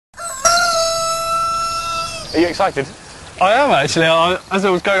Are you excited? I am actually. As I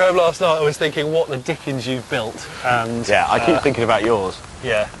was going home last night, I was thinking what the dickens you've built. And yeah, I keep thinking about yours.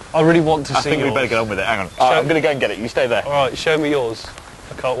 Yeah, I really want to see I think yours. we better get on with it. Hang on. I'm going to go and get it. You stay there. All right, show me yours.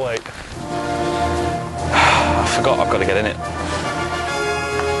 I can't wait. I forgot I've got to get in it.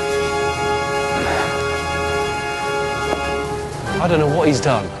 I don't know what he's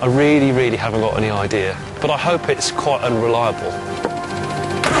done. I really, really haven't got any idea. But I hope it's quite unreliable.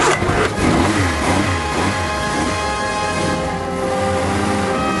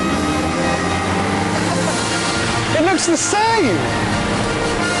 It looks the same!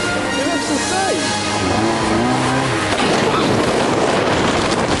 It looks the same!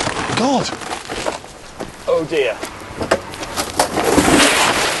 God! Oh dear.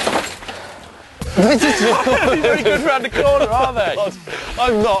 This is very good round the corner, are they? God,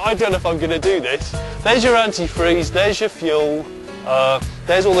 I don't know if I'm going to do this. There's your antifreeze, there's your fuel,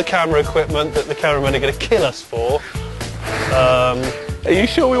 there's all the camera equipment that the cameramen are going to kill us for. Are you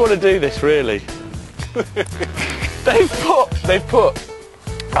sure we want to do this, really? They've put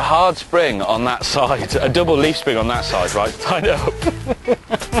a hard spring on that side, a double leaf spring on that side, right? Tied it up.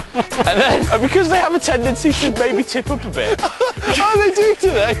 And then, because they have a tendency to maybe tip up a bit. How are they doing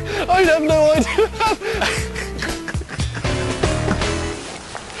today? I have no idea.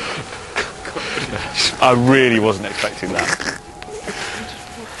 I really wasn't expecting that.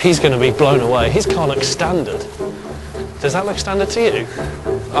 He's going to be blown away. His car looks standard. Does that look standard to you?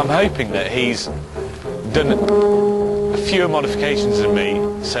 I'm hoping that he's done fewer modifications than me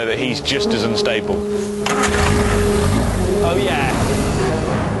so that he's just as unstable. Oh yeah.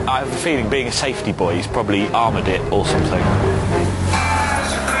 I have a feeling, being a safety boy, he's probably armoured it or something.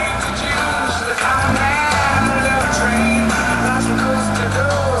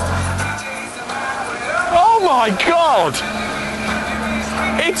 Oh my God!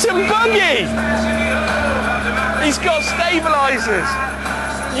 It's a buggy! He's got stabilisers!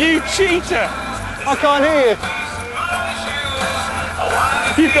 You cheater! I can't hear you.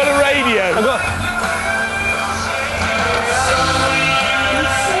 You've got a radio!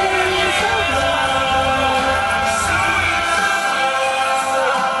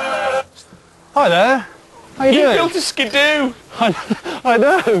 Hi there. How you You doing? built a skidoo! I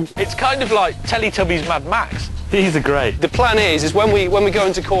know. It's kind of like Teletubbies Mad Max. These are great. The plan is when we go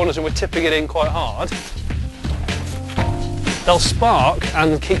into corners and we're tipping it in quite hard, they'll spark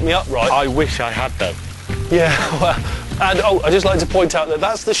and keep me upright. I wish I had them. Yeah, well, and I'd just like to point out that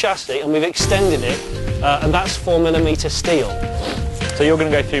that's the chassis and we've extended it, and that's 4mm steel. So you're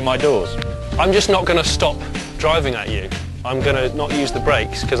going to go through my doors? I'm just not going to stop driving at you. I'm going to not use the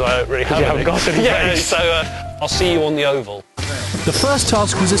brakes because I don't really have haven't got any brakes. So I'll see you on the oval. The first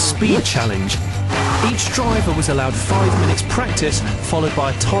task was a speed challenge. Each driver was allowed 5 minutes practice, followed by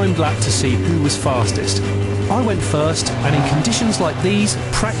a timed lap to see who was fastest. I went first, and in conditions like these,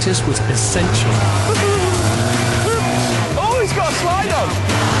 practice was essential. Oh, he's got a slide on!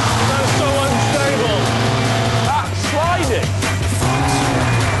 That's so unstable. That's sliding!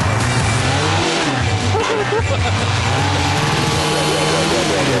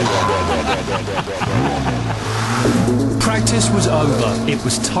 Practice was over. It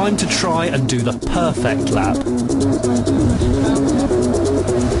was time to try and do the perfect lap.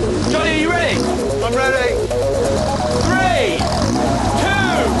 Johnny, are you ready? I'm ready. 3, 2,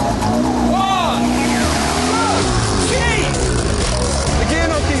 1, go! Jeez! The gear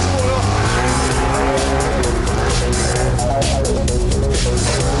knob keeps falling off.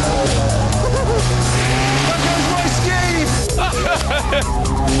 There goes my skis!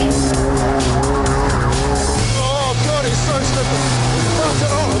 Oh God, it's so slippery.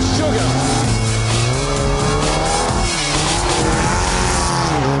 Oh, sugar.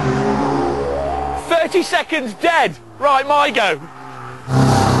 30 seconds dead! Right, my go!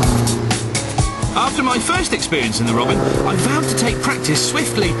 After my first experience in the Robin, I vowed to take practice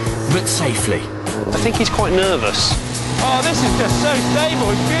swiftly but safely. I think he's quite nervous. Oh, this is just so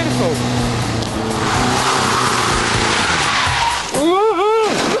stable, it's beautiful.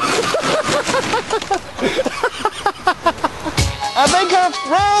 I think I've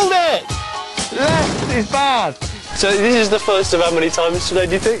rolled it! Left is bad. So this is the first of how many times today,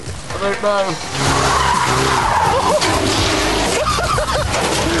 do you think? I don't know.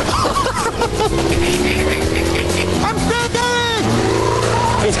 I'm still going!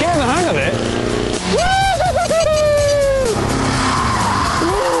 He's getting the hang of it.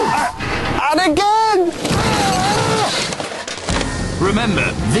 And again!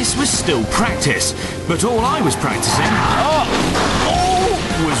 Remember, this was still practice, but all I was practicing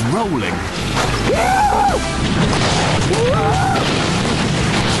was rolling.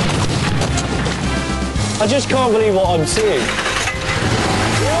 I just can't believe what I'm seeing.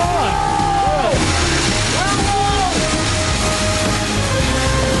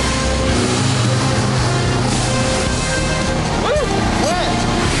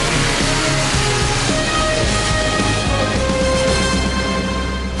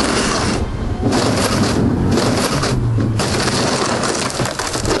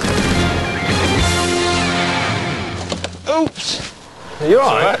 Oops. You're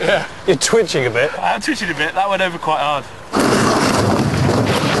all right. Yeah. You're twitching a bit. I'm twitching a bit. That went over quite hard.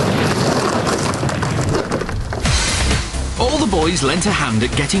 All the boys lent a hand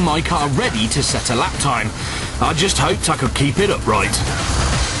at getting my car ready to set a lap time. I just hoped I could keep it upright.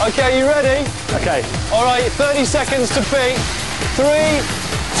 Okay, you ready? Okay. All right, 30 seconds to beat. 3,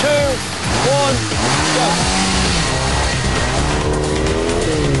 2, 1, go.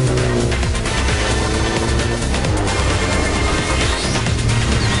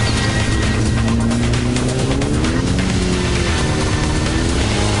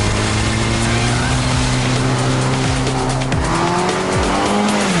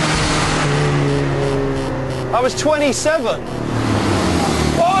 I was 27. What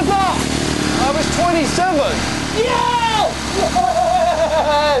was that? I was 27. Yes!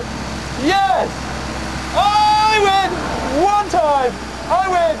 Yes! I win! One time! I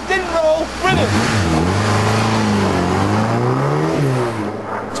win! Didn't roll! Brilliant!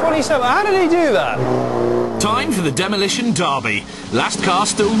 27. How did he do that? Time for the demolition derby. Last car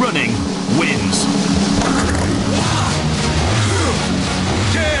still running wins.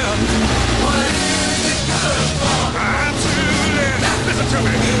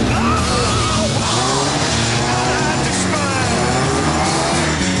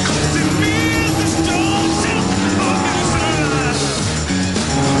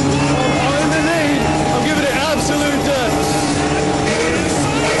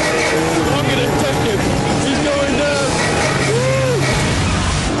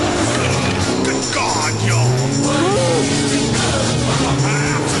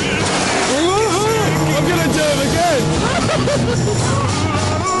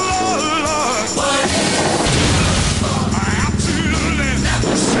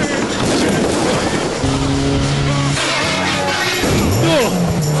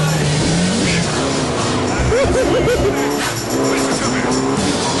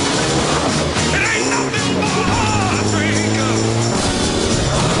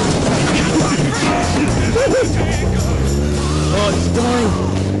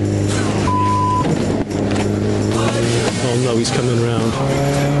 Oh no, he's coming round.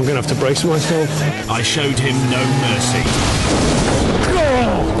 I'm going to have to brace myself. I showed him no mercy.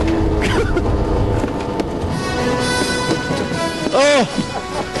 Oh!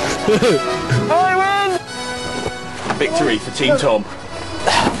 I win! Victory for Team Tom.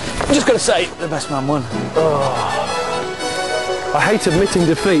 I'm just going to say, the best man won. I hate admitting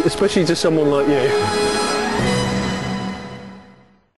defeat, especially to someone like you.